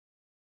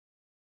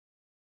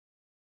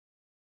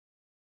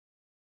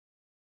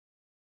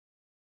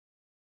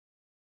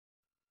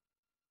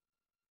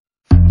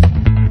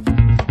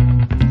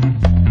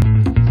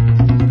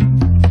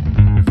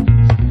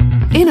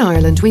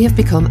Ireland, we have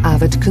become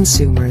avid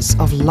consumers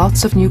of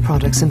lots of new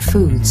products and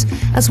foods,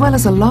 as well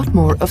as a lot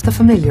more of the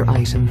familiar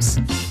items.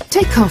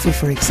 Take coffee,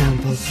 for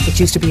example. It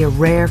used to be a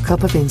rare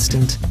cup of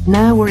instant.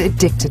 Now we're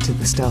addicted to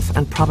the stuff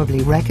and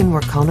probably reckon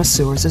we're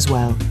connoisseurs as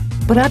well.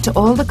 But add to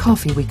all the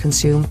coffee we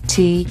consume,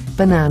 tea,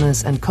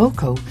 bananas and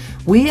cocoa,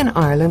 we in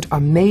Ireland are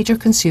major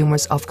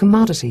consumers of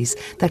commodities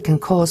that can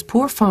cause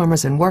poor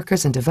farmers and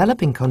workers in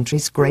developing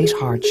countries great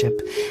hardship,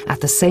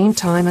 at the same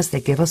time as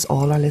they give us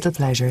all our little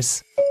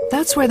pleasures.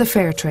 That's where the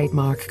Fairtrade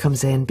mark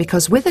comes in,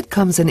 because with it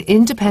comes an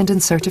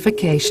independent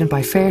certification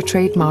by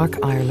Fairtrade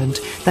Mark Ireland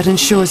that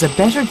ensures a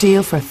better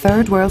deal for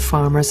third world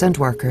farmers and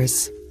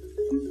workers.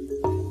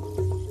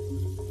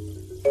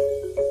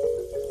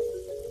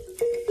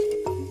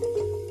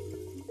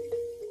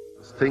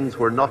 Things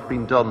were not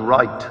being done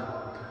right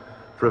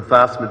for a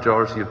vast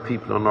majority of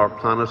people on our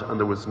planet, and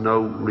there was no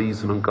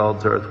reason on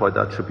God's earth why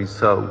that should be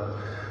so.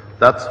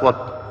 That's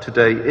what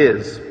today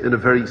is, in a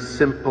very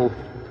simple,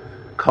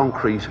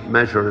 concrete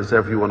measure, as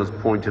everyone has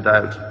pointed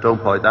out.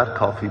 Don't buy that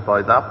coffee,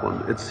 buy that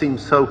one. It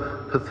seems so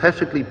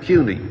pathetically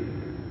puny.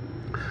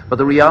 But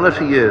the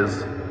reality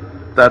is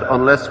that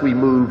unless we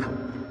move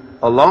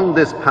along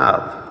this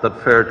path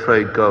that fair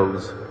trade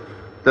goes,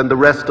 then the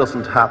rest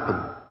doesn't happen.